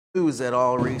News at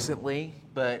all recently,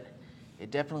 but it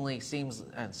definitely seems,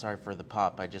 and sorry for the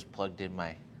pop, I just plugged in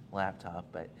my laptop,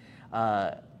 but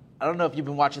I don't know if you've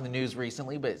been watching the news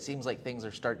recently, but it seems like things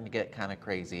are starting to get kind of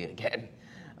crazy again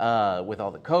with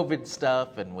all the COVID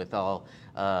stuff and with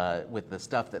the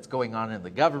stuff that's going on in the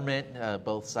government,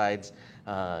 both sides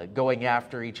going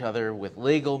after each other with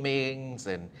legal means,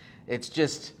 and it's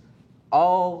just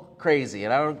all crazy.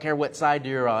 And I don't care what side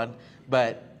you're on,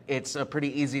 but it's a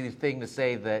pretty easy thing to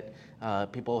say that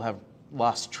people have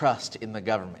lost trust in the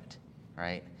government,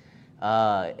 right?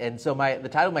 And so the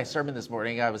title of my sermon this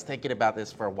morning, I was thinking about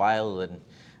this for a while, and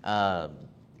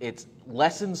it's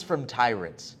Lessons from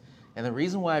Tyrants. And the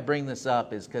reason why I bring this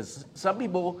up is because some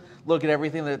people look at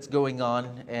everything that's going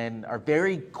on and are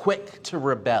very quick to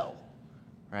rebel,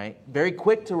 right? Very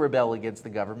quick to rebel against the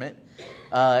government.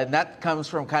 And that comes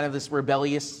from kind of this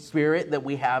rebellious spirit that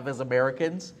we have as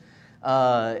Americans.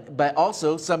 But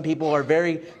also, some people are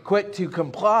very quick to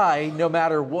comply no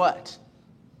matter what,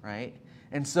 right?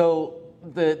 And so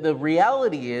the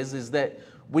reality is that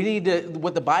we need to,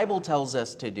 what the Bible tells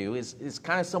us to do is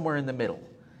kind of somewhere in the middle.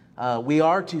 We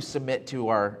are to submit to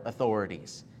our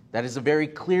authorities. That is a very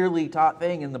clearly taught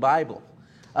thing in the Bible.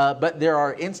 But there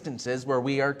are instances where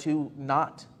we are to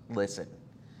not listen.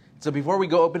 So before we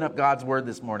go open up God's Word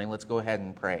this morning, let's go ahead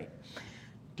and pray.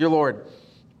 Dear Lord,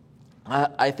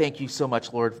 I thank you so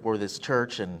much, Lord, for this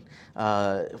church and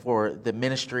for the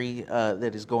ministry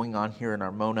that is going on here in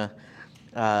Armona.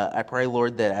 I pray,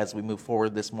 Lord, that as we move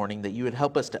forward this morning, that you would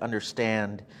help us to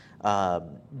understand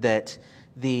that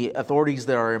the authorities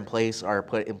that are in place are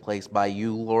put in place by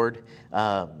you, Lord.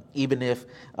 Even if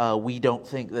we don't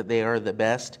think that they are the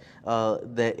best,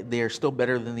 that they are still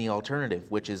better than the alternative,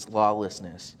 which is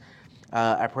lawlessness.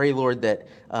 I pray, Lord, that,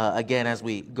 again, as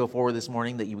we go forward this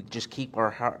morning, that you would just keep our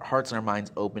hearts and our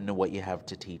minds open to what you have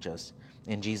to teach us.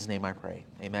 In Jesus' name I pray.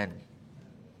 Amen.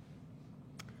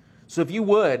 So if you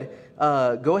would,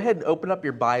 go ahead and open up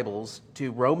your Bibles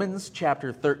to Romans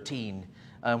chapter 13.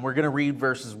 We're going to read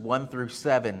verses 1 through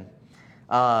 7.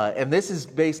 And this is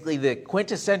basically the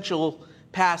quintessential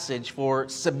passage for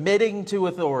submitting to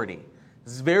authority.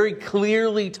 This is very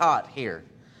clearly taught here.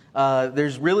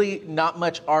 There's really not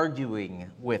much arguing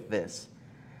with this.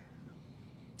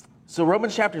 So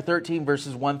Romans chapter 13,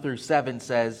 verses 1 through 7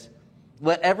 says,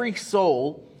 "Let every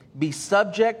soul be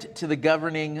subject to the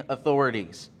governing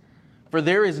authorities, for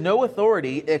there is no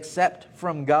authority except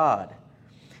from God,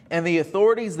 and the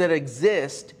authorities that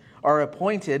exist are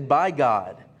appointed by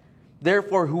God.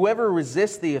 Therefore, whoever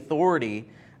resists the authority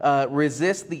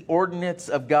resists the ordinance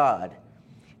of God,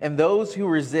 and those who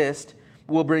resist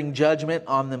will bring judgment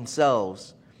on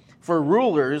themselves. For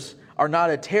rulers are not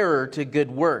a terror to good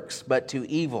works, but to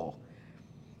evil.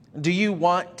 Do you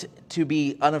want to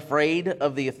be unafraid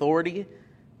of the authority?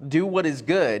 Do what is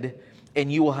good, and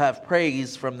you will have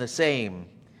praise from the same.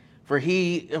 For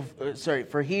he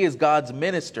is God's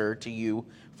minister to you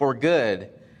for good.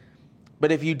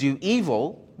 But if you do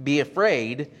evil, be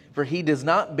afraid, for he does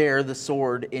not bear the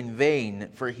sword in vain,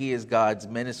 for he is God's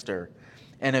minister,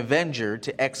 an avenger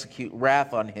to execute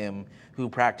wrath on him who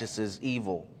practices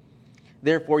evil.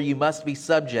 Therefore you must be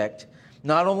subject,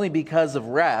 not only because of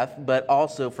wrath, but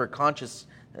also for conscience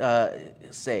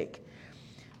sake.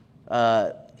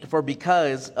 For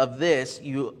because of this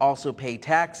you also pay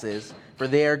taxes, for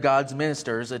they are God's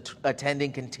ministers,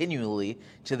 attending continually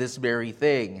to this very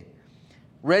thing.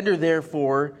 Render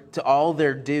therefore to all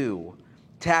their due,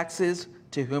 taxes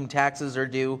to whom taxes are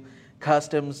due,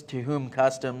 customs to whom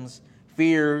customs,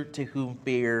 fear to whom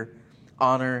fear,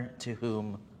 honor to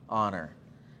whom honor."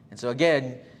 And so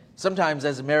again, sometimes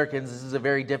as Americans, this is a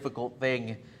very difficult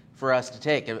thing for us to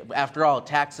take. After all,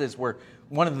 taxes were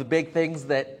one of the big things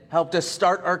that helped us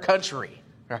start our country,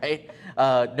 right?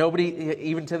 Nobody,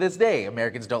 even to this day,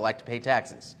 Americans don't like to pay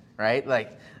taxes, right?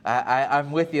 Like,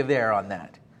 I'm with you there on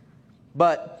that.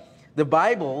 But the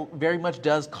Bible very much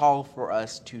does call for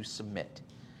us to submit.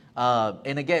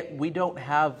 And again, we don't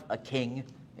have a king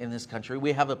in this country.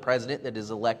 We have a president that is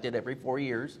elected every 4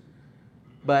 years.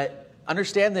 But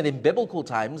understand that in biblical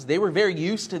times, they were very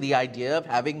used to the idea of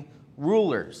having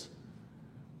rulers.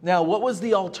 Now, what was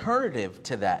the alternative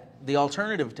to that? The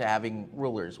alternative to having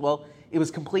rulers? Well, it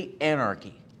was complete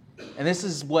anarchy. And this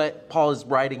is what Paul is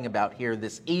writing about here,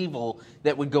 this evil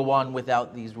that would go on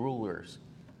without these rulers.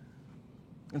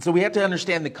 And so we have to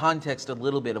understand the context a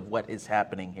little bit of what is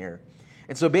happening here.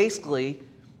 And so basically,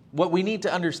 what we need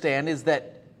to understand is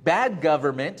that bad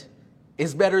government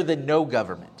is better than no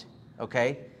government,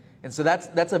 okay? And so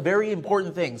that's a very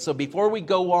important thing. So before we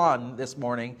go on this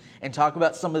morning and talk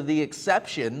about some of the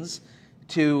exceptions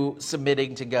to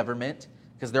submitting to government,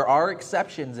 because there are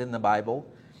exceptions in the Bible,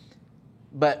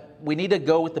 But we need to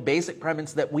go with the basic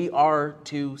premise that we are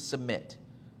to submit.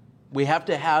 We have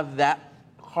to have that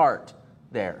heart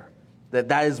there,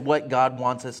 that is what God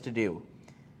wants us to do.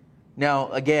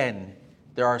 Now, again,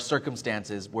 there are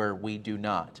circumstances where we do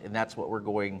not, and that's what we're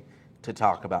going to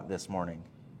talk about this morning.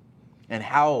 And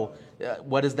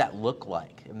what does that look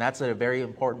like? And that's a very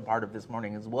important part of this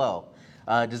morning as well.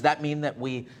 Does that mean that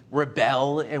we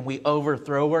rebel and we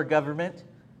overthrow our government?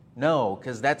 No,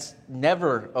 because that's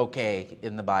never okay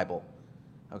in the Bible.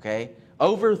 Okay?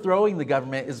 Overthrowing the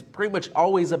government is pretty much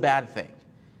always a bad thing.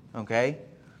 Okay?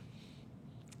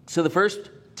 So the first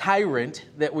tyrant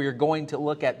that we are going to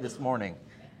look at this morning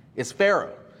is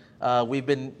Pharaoh. We've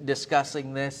been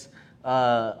discussing this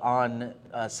on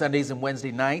Sundays and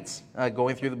Wednesday nights,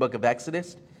 going through the book of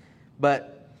Exodus.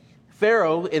 But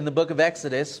Pharaoh in the book of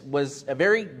Exodus was a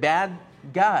very bad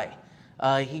guy.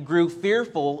 He grew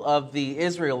fearful of the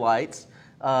Israelites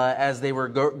as they were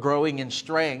growing in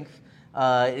strength,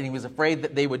 and he was afraid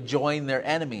that they would join their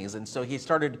enemies. And so he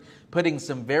started putting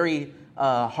some very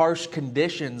harsh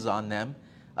conditions on them,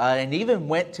 and even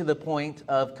went to the point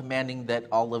of commanding that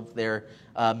all of their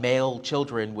male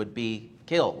children would be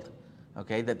killed.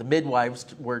 Okay, that the midwives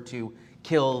were to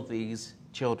kill these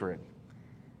children.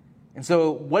 And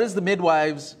so what is the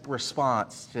midwives'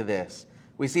 response to this?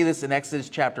 We see this in Exodus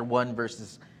chapter 1,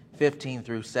 verses 15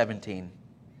 through 17.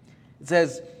 It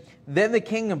says, "Then the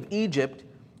king of Egypt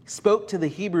spoke to the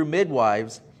Hebrew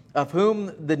midwives, of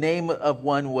whom the name of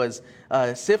one was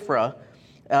Shiphrah,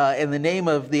 and the name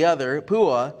of the other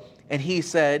Puah, and he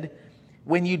said,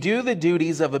 'When you do the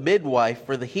duties of a midwife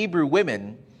for the Hebrew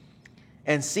women,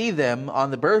 and see them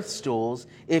on the birth stools,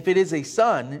 if it is a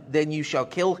son, then you shall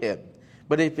kill him.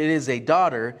 But if it is a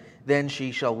daughter, then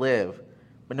she shall live.'"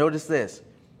 But notice this.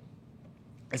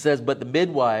 It says, "But the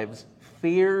midwives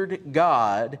feared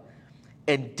God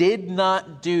and did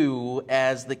not do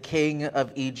as the king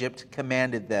of Egypt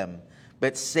commanded them,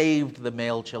 but saved the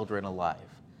male children alive."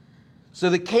 So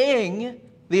the king,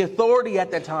 the authority at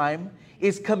the time,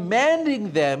 is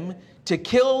commanding them to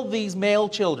kill these male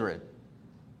children.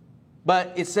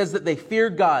 But it says that they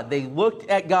feared God. They looked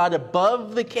at God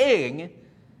above the king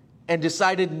and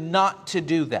decided not to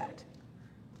do that.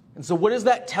 And so what does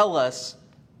that tell us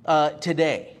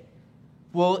today?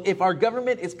 Well, if our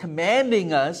government is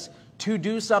commanding us to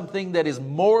do something that is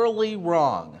morally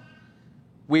wrong,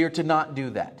 we are to not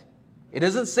do that. It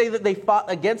doesn't say that they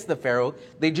fought against the Pharaoh.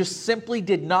 They just simply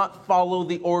did not follow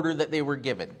the order that they were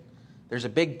given. There's a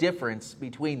big difference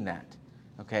between that.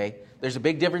 Okay? There's a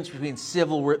big difference between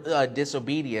civil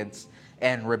disobedience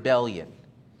and rebellion.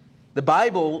 The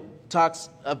Bible talks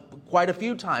quite a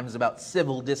few times about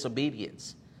civil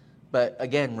disobedience. But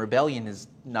again, rebellion is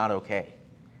not okay.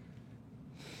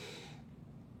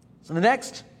 So the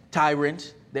next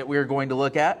tyrant that we're going to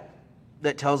look at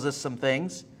that tells us some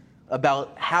things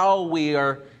about how we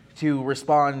are to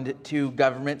respond to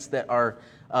governments that are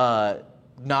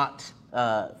not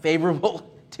favorable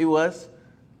to us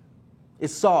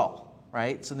is Saul,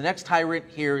 right? So the next tyrant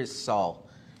here is Saul.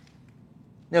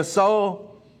 Now,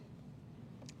 Saul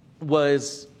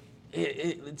was,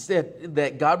 it said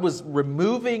that God was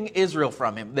removing Israel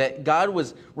from him, that God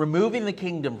was removing the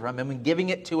kingdom from him and giving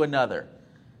it to another,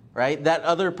 right? That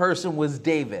other person was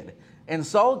David. And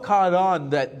Saul caught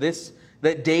on that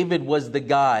David was the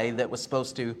guy that was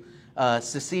supposed to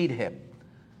succeed him.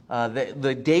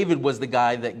 That David was the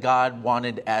guy that God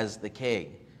wanted as the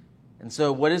king. And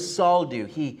so what does Saul do?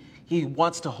 He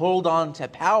wants to hold on to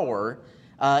power,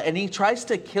 and he tries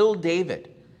to kill David.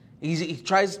 He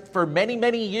tries for many,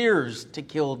 many years to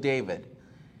kill David.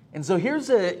 And so here's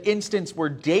an instance where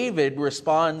David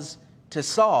responds to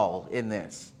Saul in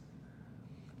this.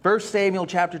 1 Samuel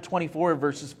chapter 24,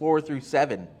 verses 4 through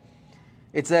 7.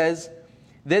 It says,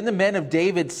 "Then the men of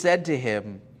David said to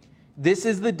him, 'This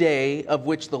is the day of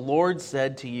which the Lord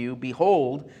said to you,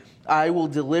 Behold, I will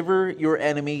deliver your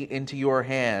enemy into your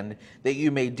hand, that you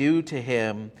may do to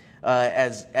him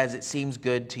as it seems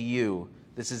good to you.'"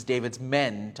 This is David's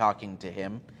men talking to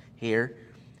him here.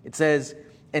 It says,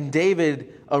 "And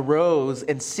David arose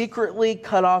and secretly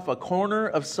cut off a corner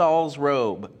of Saul's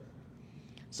robe."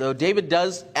 So David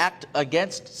does act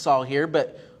against Saul here,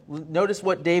 but notice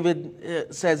what David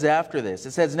says after this.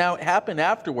 It says, "Now it happened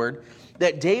afterward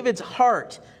that David's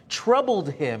heart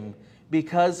troubled him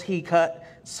because he cut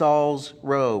Saul's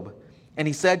robe. And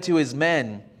he said to his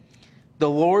men, 'The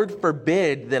Lord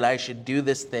forbid that I should do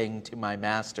this thing to my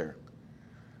master,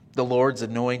 the Lord's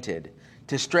anointed,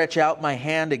 to stretch out my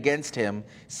hand against him,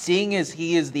 seeing as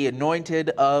he is the anointed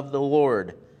of the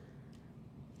Lord.'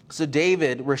 So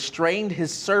David restrained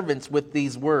his servants with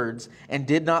these words and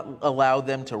did not allow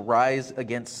them to rise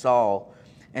against Saul.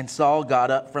 And Saul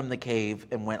got up from the cave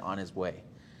and went on his way.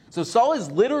 So Saul is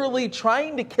literally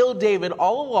trying to kill David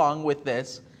all along with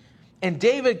this. And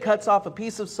David cuts off a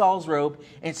piece of Saul's robe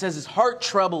and says his heart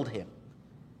troubled him.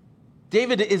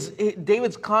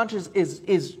 David's conscience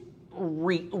is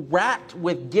racked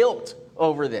with guilt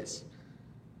over this.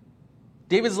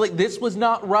 David's like, this was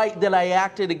not right that I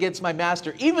acted against my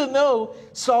master, even though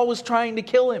Saul was trying to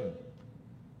kill him.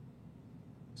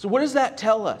 So what does that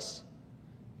tell us?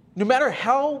 No matter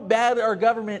how bad our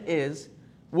government is,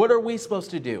 what are we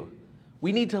supposed to do?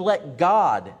 We need to let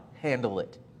God handle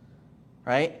it,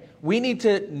 right? We need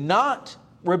to not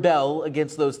rebel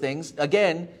against those things.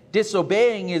 Again,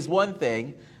 disobeying is one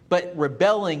thing, but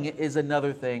rebelling is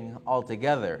another thing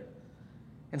altogether.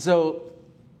 And so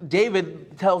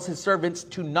David tells his servants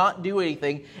to not do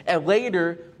anything. And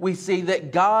later we see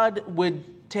that God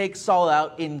would take Saul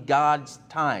out in God's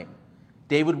time.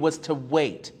 David was to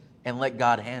wait and let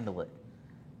God handle it.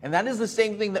 And that is the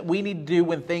same thing that we need to do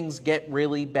when things get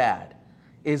really bad,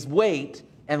 is wait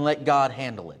and let God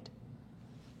handle it.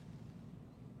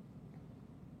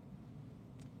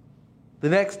 The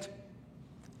next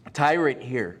tyrant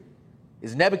here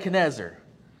is Nebuchadnezzar.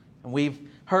 And we've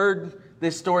heard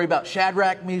this story about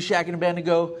Shadrach, Meshach, and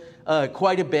Abednego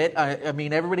quite a bit. I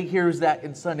mean, everybody hears that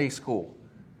in Sunday school.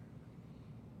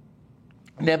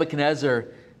 Nebuchadnezzar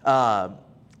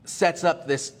sets up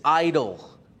this idol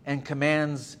and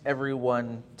commands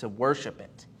everyone to worship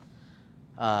it.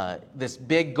 This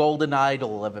big golden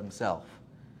idol of himself.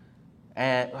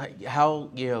 And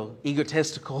how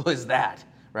egotistical is that,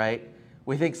 right?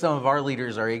 We think some of our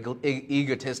leaders are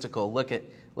egotistical. Look at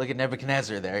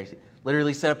Nebuchadnezzar there. He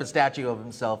literally set up a statue of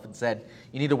himself and said,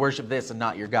 you need to worship this and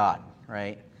not your God,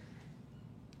 right?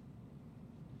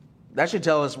 That should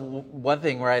tell us one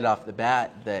thing right off the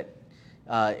bat, that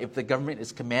if the government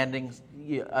is commanding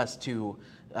us to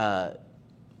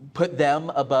put them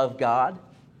above God,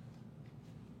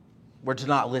 we're to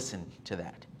not listen to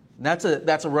that. And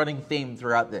that's a running theme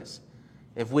throughout this.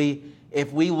 If we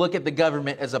look at the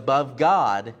government as above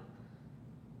God,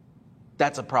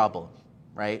 that's a problem,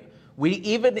 right?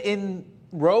 Even in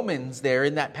Romans there,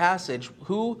 in that passage,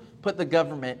 who put the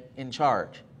government in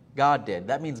charge? God did.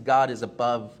 That means God is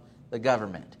above the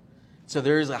government. So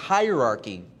there is a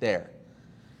hierarchy there.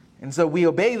 And so we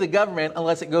obey the government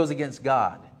unless it goes against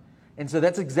God. And so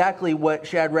that's exactly what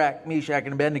Shadrach, Meshach,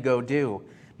 and Abednego do.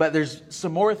 But there's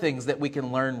some more things that we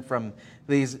can learn from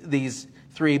these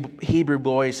three Hebrew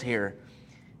boys here.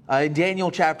 In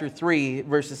Daniel chapter 3,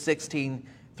 verses 16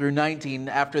 through 19,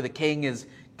 after the king is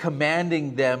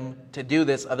commanding them to do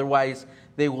this, otherwise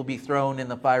they will be thrown in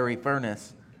the fiery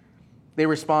furnace, they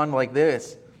respond like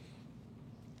this.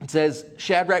 It says,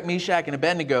 Shadrach, Meshach, and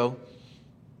Abednego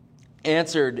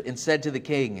answered and said to the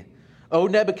king, O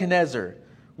Nebuchadnezzar,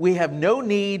 we have no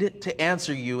need to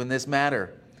answer you in this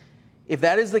matter. If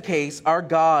that is the case, our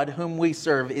God, whom we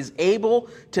serve, is able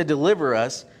to deliver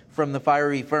us from the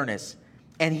fiery furnace,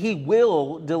 and he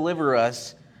will deliver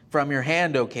us from your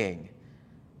hand, O king.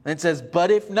 And it says,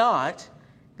 but if not,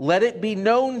 let it be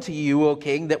known to you, O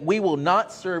king, that we will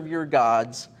not serve your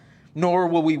gods, nor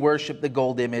will we worship the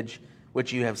gold image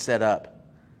which you have set up.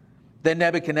 Then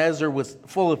Nebuchadnezzar was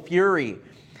full of fury,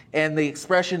 and the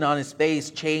expression on his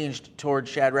face changed toward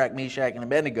Shadrach, Meshach, and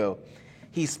Abednego.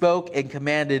 He spoke and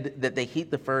commanded that they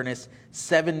heat the furnace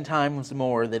 7 times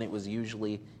more than it was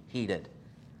usually heated.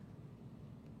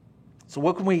 So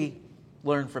what can we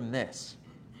learn from this?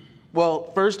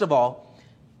 Well, first of all,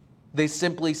 they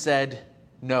simply said,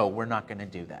 no, we're not going to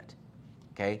do that.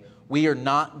 Okay? We are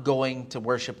not going to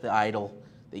worship the idol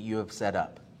that you have set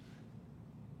up.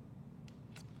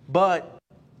 But,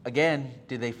 again,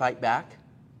 did they fight back?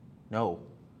 No.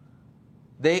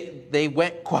 They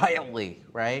went quietly,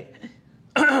 right?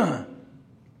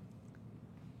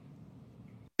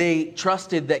 They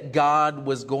trusted that God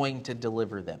was going to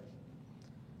deliver them.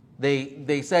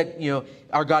 They said,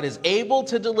 our God is able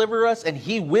to deliver us, and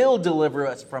he will deliver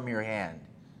us from your hand,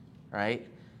 right?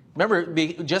 Remember,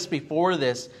 just before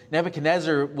this,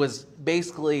 Nebuchadnezzar was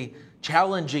basically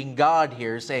challenging God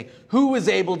here, saying, who is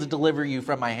able to deliver you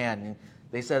from my hand? And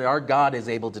they said, our God is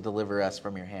able to deliver us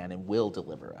from your hand and will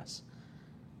deliver us.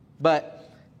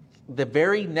 But the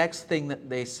very next thing that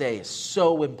they say is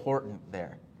so important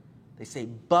there. They say,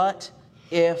 but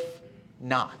if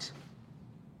not.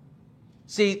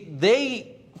 See,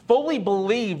 they fully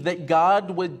believed that God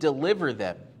would deliver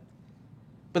them.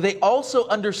 But they also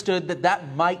understood that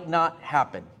that might not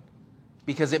happen.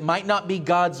 Because it might not be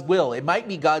God's will. It might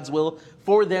be God's will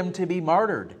for them to be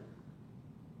martyred.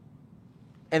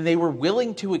 And they were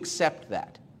willing to accept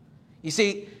that. You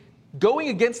see, going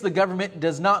against the government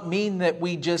does not mean that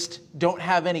we just don't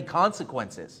have any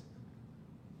consequences.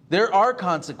 There are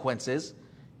consequences,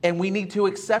 and we need to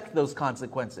accept those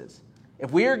consequences.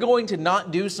 If we are going to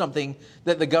not do something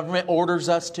that the government orders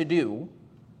us to do,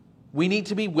 we need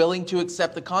to be willing to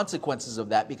accept the consequences of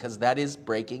that, because that is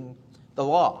breaking the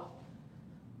law.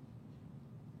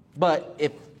 But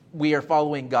if we are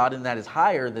following God and that is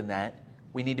higher than that,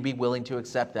 we need to be willing to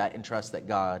accept that and trust that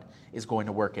God is going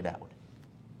to work it out.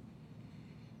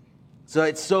 So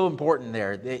it's so important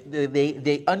there.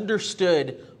 They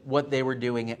understood what they were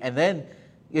doing, and then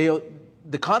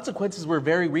the consequences were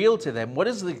very real to them. What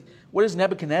does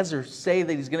Nebuchadnezzar say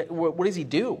that he's going to? What does he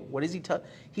do? What does he tell?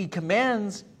 He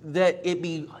commands that it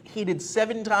be heated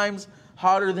 7 times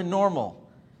hotter than normal.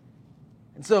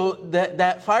 And so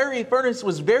that fiery furnace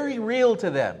was very real to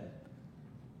them.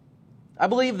 I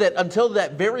believe that until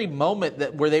that very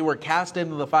moment where they were cast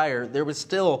into the fire, there was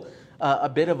still a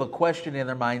bit of a question in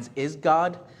their minds: is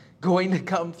God going to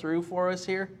come through for us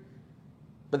here?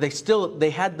 But they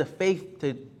had the faith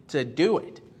to do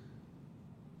it.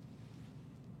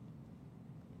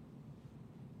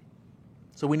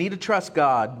 So we need to trust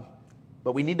God,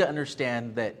 but we need to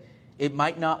understand that it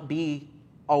might not be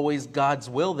always God's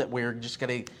will that we're just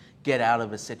going to get out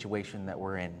of a situation that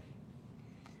we're in.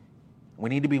 We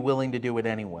need to be willing to do it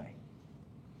anyway.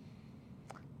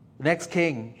 The next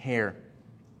king here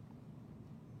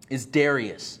is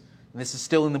Darius. And this is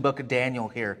still in the book of Daniel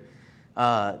here.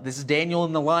 This is Daniel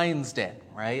in the lion's den,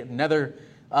 right? Another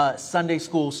Sunday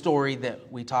school story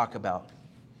that we talk about.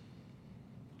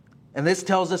 And this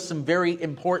tells us some very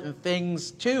important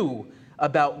things, too,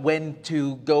 about when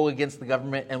to go against the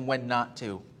government and when not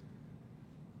to.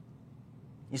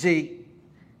 You see,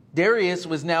 Darius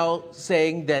was now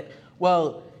saying that,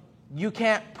 well, you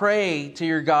can't pray to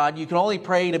your God. You can only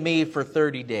pray to me for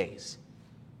 30 days,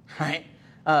 right?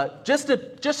 Just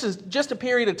a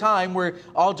period of time where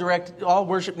all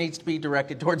worship needs to be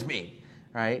directed towards me,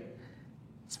 right?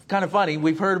 It's kind of funny.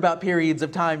 We've heard about periods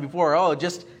of time before. Oh,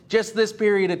 just this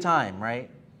period of time, right?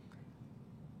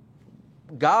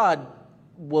 God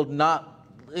will not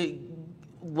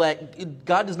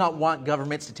God does not want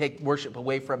governments to take worship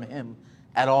away from him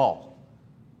at all.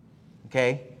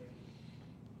 Okay?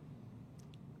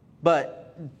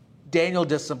 But Daniel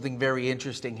does something very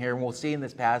interesting here, and we'll see in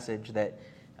this passage that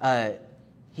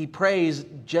he prays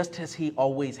just as he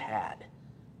always had,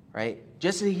 right?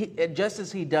 Just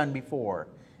as he'd done before.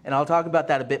 And I'll talk about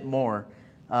that a bit more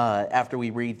after we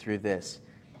read through this.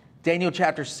 Daniel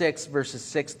chapter 6, verses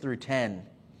 6 through 10.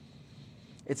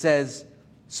 It says,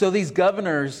 "So these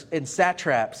governors and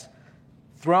satraps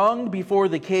thronged before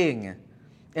the king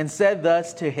and said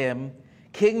thus to him,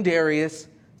 'King Darius,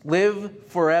 live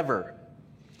forever.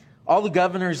 All the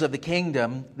governors of the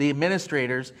kingdom, the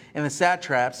administrators and the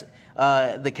satraps,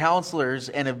 the counselors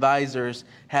and advisors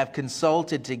have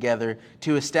consulted together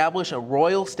to establish a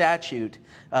royal statute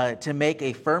to make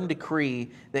a firm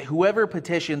decree that whoever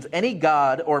petitions any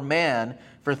god or man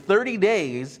for 30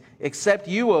 days, except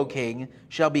you, O king,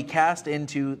 shall be cast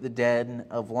into the den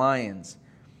of lions.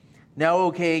 Now,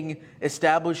 O king,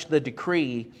 establish the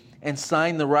decree and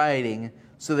sign the writing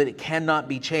so that it cannot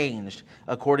be changed,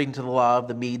 according to the law of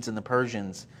the Medes and the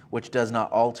Persians, which does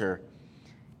not alter.'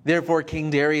 Therefore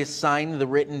King Darius signed the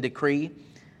written decree.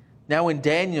 Now when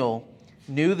Daniel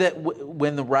knew that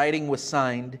when the writing was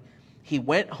signed, he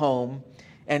went home,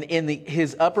 and in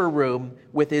his upper room,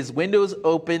 with his windows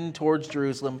open towards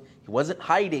Jerusalem," he wasn't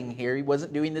hiding here, he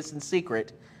wasn't doing this in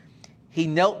secret, "he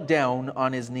knelt down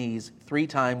on his knees 3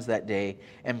 times that day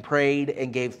and prayed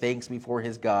and gave thanks before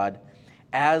his God,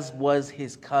 as was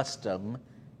his custom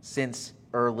since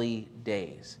early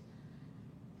days."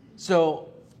 So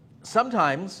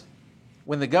sometimes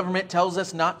when the government tells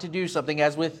us not to do something,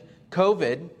 as with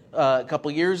COVID a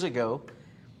couple years ago,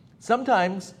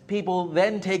 sometimes people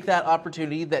then take that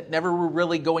opportunity that never were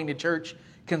really going to church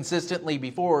consistently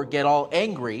before, get all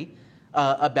angry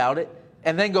about it,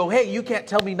 and then go, "Hey, you can't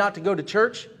tell me not to go to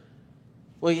church."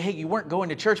 Well, hey, you weren't going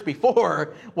to church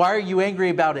before. Why are you angry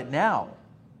about it now,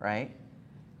 right?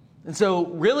 And so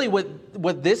really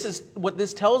what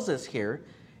this tells us here,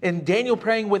 and Daniel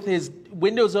praying with his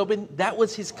windows open, that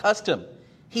was his custom.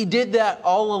 He did that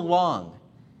all along.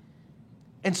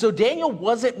 And so Daniel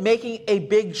wasn't making a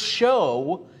big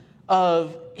show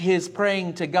of his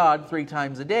praying to God 3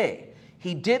 times a day.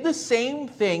 He did the same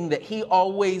thing that he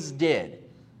always did.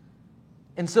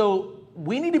 And so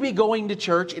we need to be going to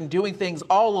church and doing things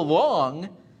all along.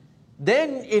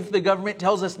 Then if the government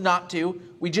tells us not to,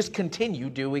 we just continue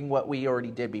doing what we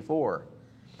already did before.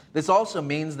 This also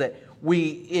means that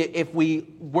if we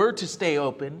were to stay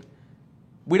open,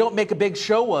 We don't make a big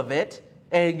show of it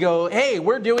and go, hey,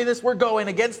 we're doing this, we're going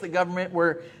against the government,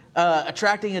 we're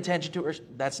attracting attention to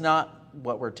it. That's not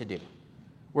what we're to do.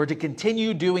 We're to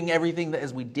continue doing everything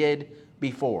as we did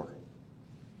before.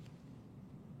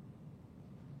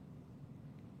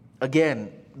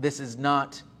 Again, this is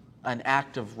not an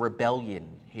act of rebellion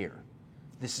here.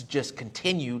 This is just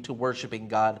continue to worshiping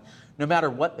God no matter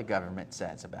what the government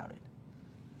says about it.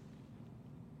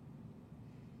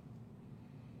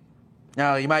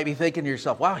 Now, you might be thinking to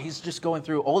yourself, wow, he's just going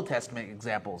through Old Testament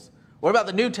examples. What about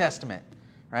the New Testament,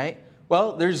 right?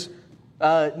 Well, there's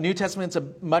New Testament's a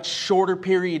much shorter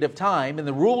period of time, and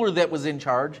the ruler that was in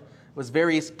charge was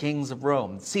various kings of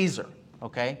Rome. Caesar,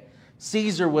 okay?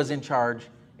 Caesar was in charge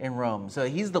in Rome. So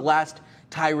he's the last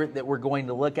tyrant that we're going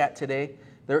to look at today.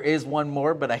 There is one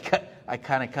more, but I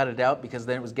kind of cut it out because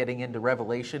then it was getting into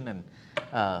Revelation, and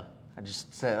I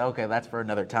just said, okay, that's for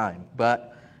another time.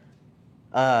 But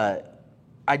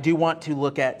I do want to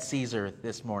look at Caesar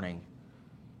this morning.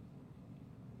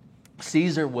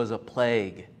 Caesar was a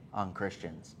plague on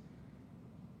Christians.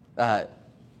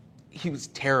 He was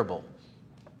terrible.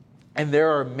 And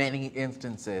there are many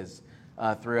instances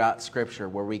throughout Scripture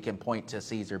where we can point to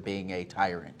Caesar being a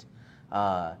tyrant.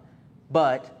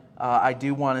 But I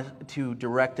do want to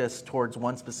direct us towards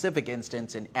one specific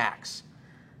instance in Acts.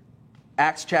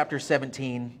 Acts chapter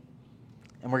 17,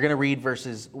 and we're going to read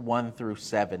verses 1 through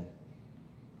 7.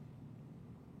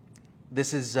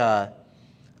 This is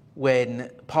when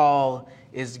Paul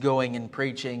is going and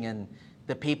preaching, and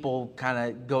the people kind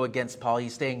of go against Paul.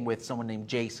 He's staying with someone named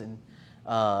Jason,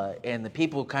 and the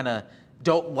people kind of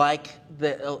don't like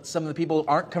that. Some of the people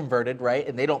aren't converted, right?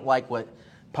 And they don't like what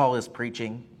Paul is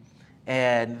preaching,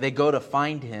 and they go to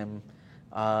find him,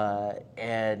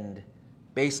 and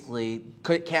basically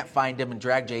can't find him, and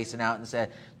drag Jason out and say,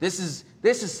 "This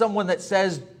is someone that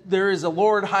says there is a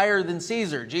Lord higher than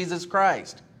Caesar, Jesus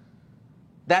Christ."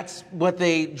 That's what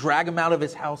they drag him out of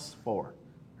his house for,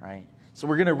 right? So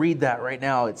we're going to read that right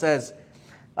now. It says,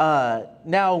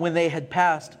 now when they had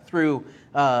passed through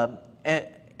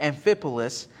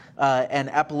Amphipolis and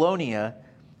Apollonia,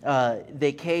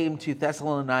 they came to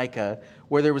Thessalonica,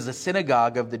 where there was a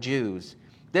synagogue of the Jews.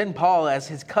 Then Paul, as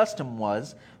his custom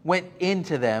was, went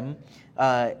into them,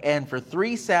 and for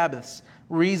 3 Sabbaths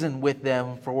reasoned with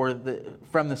them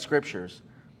from the Scriptures,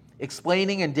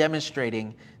 explaining and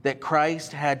demonstrating that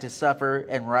Christ had to suffer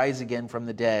and rise again from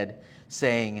the dead,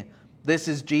 saying, "This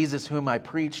is Jesus whom I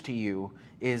preach to you,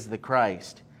 is the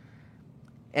Christ."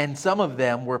 And some of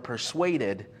them were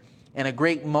persuaded, and a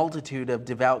great multitude of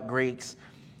devout Greeks,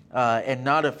 and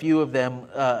not a few of them,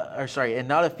 and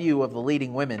not a few of the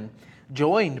leading women,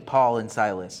 joined Paul and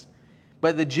Silas.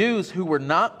 But the Jews who were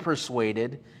not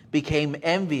persuaded became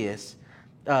envious,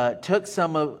 took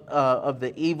some of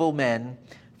the evil men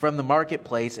from the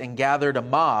marketplace and gathered a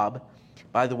mob.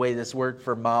 By the way, this word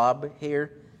for mob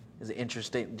here is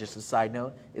interesting, just a side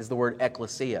note, is the word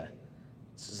ecclesia.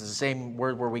 This is the same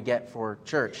word where we get for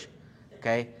church.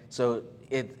 Okay? So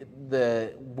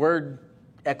the word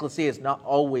ecclesia is not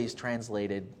always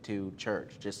translated to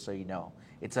church, just so you know.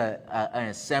 It's an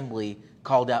assembly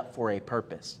called out for a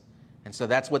purpose. And so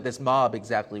that's what this mob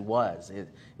exactly was. It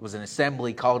was an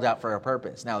assembly called out for a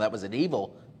purpose. Now, that was an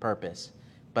evil purpose,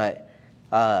 but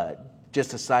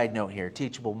just a side note here,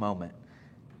 teachable moment.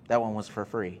 That one was for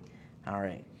free. All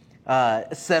right.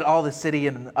 Set all the city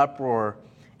in an uproar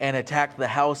and attacked the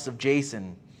house of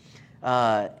Jason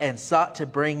and sought to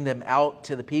bring them out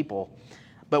to the people.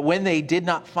 But when they did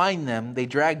not find them, they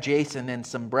dragged Jason and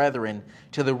some brethren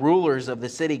to the rulers of the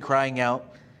city, crying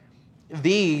out,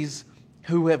 "These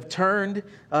who have turned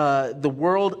the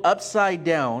world upside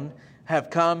down have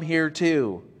come here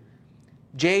too.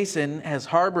 Jason has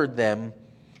harbored them,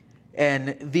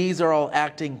 and these are all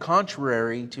acting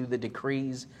contrary to the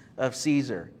decrees of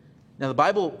Caesar." Now, the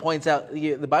Bible points out,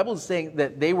 the Bible is saying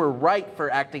that they were right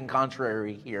for acting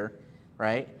contrary here,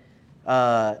 right?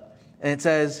 And it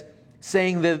says,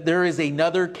 saying that there is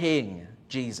another king,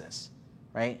 Jesus,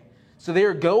 right? So they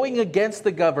are going against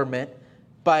the government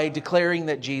by declaring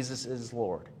that Jesus is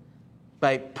Lord,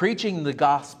 by preaching the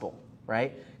gospel,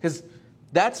 right? Because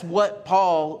that's what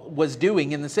Paul was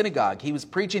doing in the synagogue. He was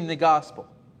preaching the gospel.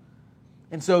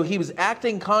 And so he was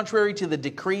acting contrary to the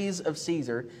decrees of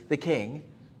Caesar, the king,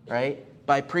 right?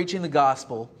 By preaching the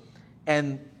gospel.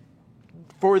 And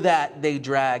for that, they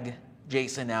drag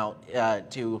Jason out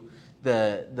to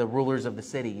the rulers of the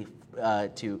city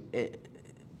to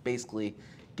basically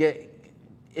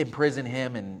imprison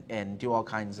him and do all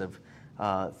kinds of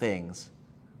things.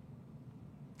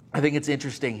 I think it's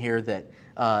interesting here that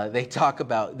they talk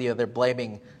about, they're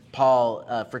blaming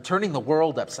Paul for turning the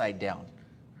world upside down,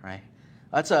 right?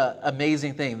 That's an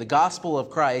amazing thing. The gospel of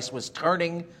Christ was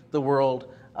turning the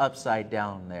world upside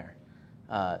down there.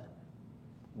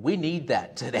 We need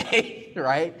that today,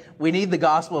 right? We need the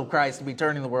gospel of Christ to be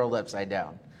turning the world upside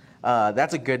down.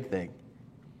 That's a good thing.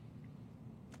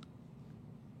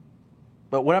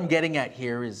 But what I'm getting at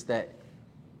here is that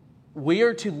we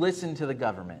are to listen to the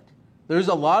government. There's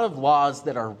a lot of laws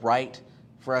that are right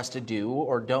for us to do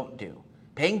or don't do.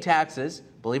 Paying taxes,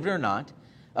 believe it or not,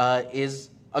 is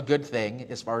a good thing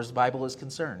as far as the Bible is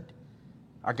concerned.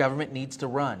 Our government needs to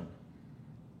run.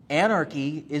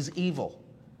 Anarchy is evil.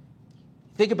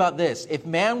 Think about this. If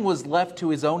man was left to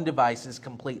his own devices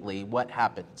completely, what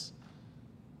happens?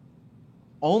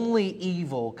 Only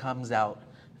evil comes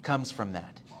from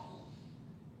that.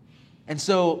 And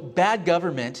so bad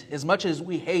government, as much as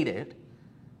we hate it,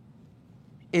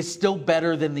 is still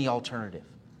better than the alternative.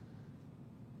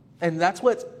 And that's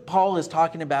what Paul is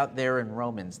talking about there in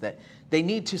Romans, that they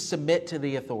need to submit to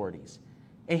the authorities.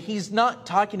 And he's not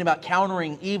talking about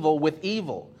countering evil with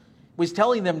evil. What he's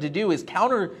telling them to do is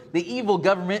counter the evil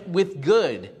government with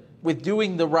good, with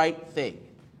doing the right thing.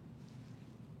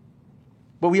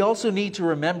 But we also need to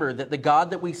remember that the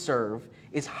God that we serve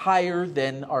is higher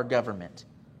than our government.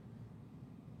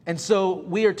 And so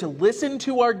we are to listen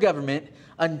to our government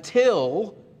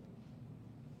until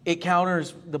it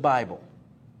counters the Bible,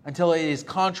 until it is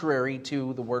contrary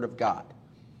to the Word of God.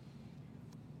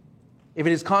 If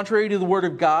it is contrary to the Word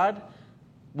of God,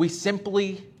 we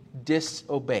simply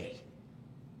disobey.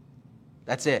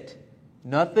 That's it.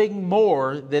 Nothing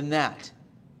more than that.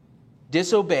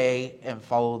 Disobey and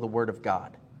follow the Word of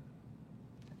God.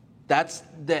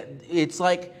 It's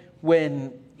like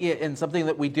when, and something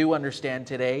that we do understand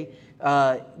today,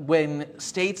 when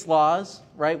states' laws,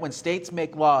 right, when states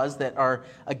make laws that are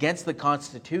against the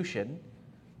Constitution,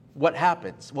 what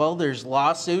happens? Well, there's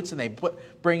lawsuits and they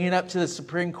bring it up to the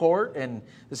Supreme Court, and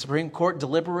the Supreme Court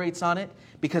deliberates on it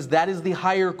because that is the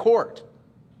higher court,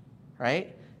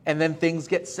 right? And then things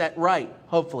get set right,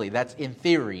 hopefully. That's in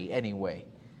theory anyway.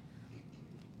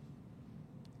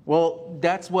 Well,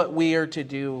 that's what we are to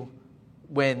do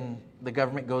when the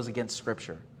government goes against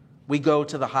Scripture. We go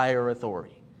to the higher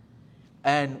authority.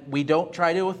 And we don't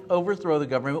try to overthrow the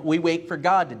government. We wait for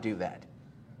God to do that.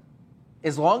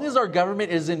 As long as our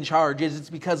government is in charge, it's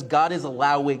because God is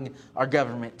allowing our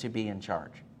government to be in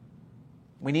charge.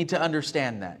 We need to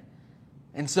understand that.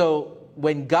 And so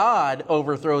when God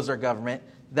overthrows our government,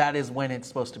 that is when it's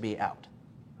supposed to be out.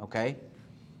 Okay?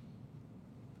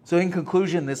 So in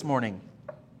conclusion this morning,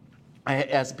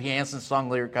 as the pianist and song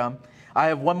leader come, I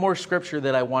have one more scripture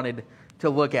that I wanted to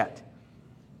look at.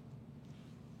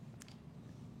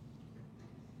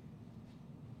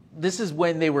 This is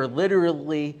when they were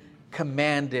literally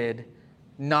commanded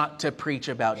not to preach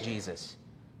about Jesus.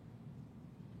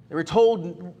 They were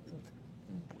told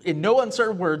in no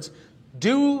uncertain words,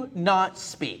 do not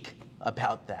speak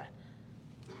about that.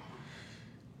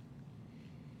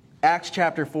 Acts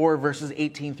chapter 4, verses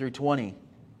 18 through 20.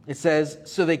 It says,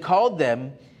 "So they called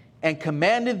them and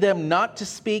commanded them not to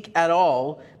speak at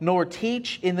all, nor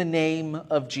teach in the name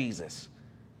of Jesus.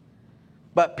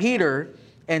 But Peter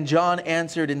and John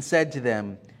answered and said to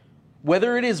them,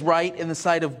 whether it is right in the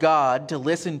sight of God to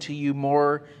listen to you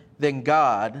more than to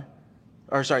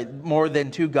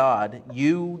God,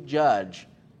 you judge.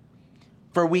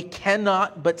 For we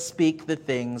cannot but speak the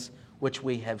things which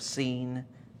we have seen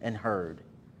and heard."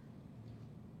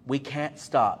 We can't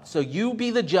stop. So you be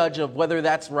the judge of whether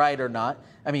that's right or not.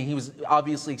 I mean, he was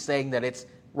obviously saying that it's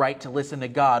right to listen to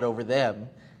God over them.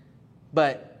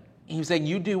 But he was saying,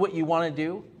 you do what you want to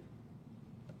do,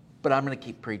 but I'm going to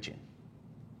keep preaching.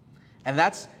 And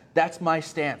that's my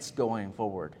stance going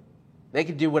forward. They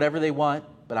can do whatever they want,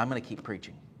 but I'm going to keep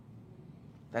preaching.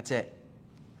 That's it.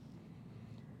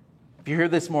 If you're here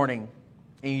this morning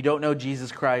and you don't know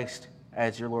Jesus Christ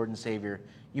as your Lord and Savior,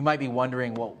 you might be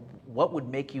wondering, well, what would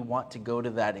make you want to go to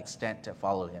that extent to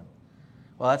follow him?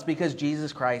 Well, that's because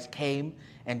Jesus Christ came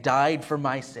and died for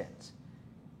my sins.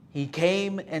 He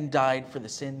came and died for the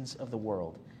sins of the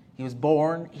world. He was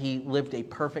born, he lived a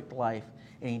perfect life,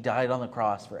 and he died on the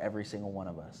cross for every single one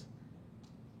of us.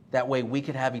 That way we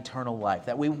could have eternal life.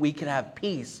 That way we could have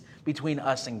peace between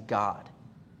us and God.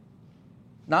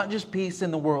 Not just peace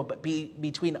in the world, but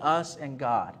between us and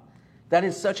God. That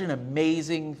is such an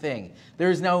amazing thing.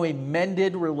 There is now a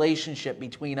mended relationship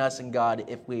between us and God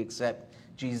if we accept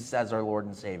Jesus as our Lord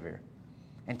and Savior.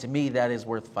 And to me, that is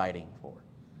worth fighting for.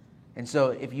 And so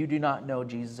if you do not know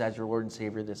Jesus as your Lord and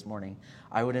Savior this morning,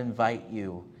 I would invite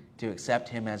you to accept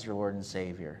him as your Lord and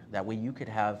Savior. That way you could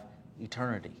have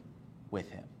eternity with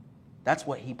him. That's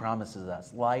what he promises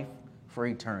us, life for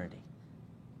eternity.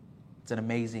 It's an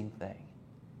amazing thing.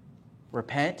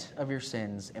 Repent of your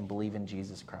sins and believe in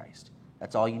Jesus Christ.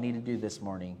 That's all you need to do this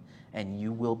morning, and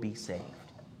you will be saved.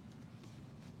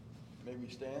 May we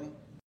stand?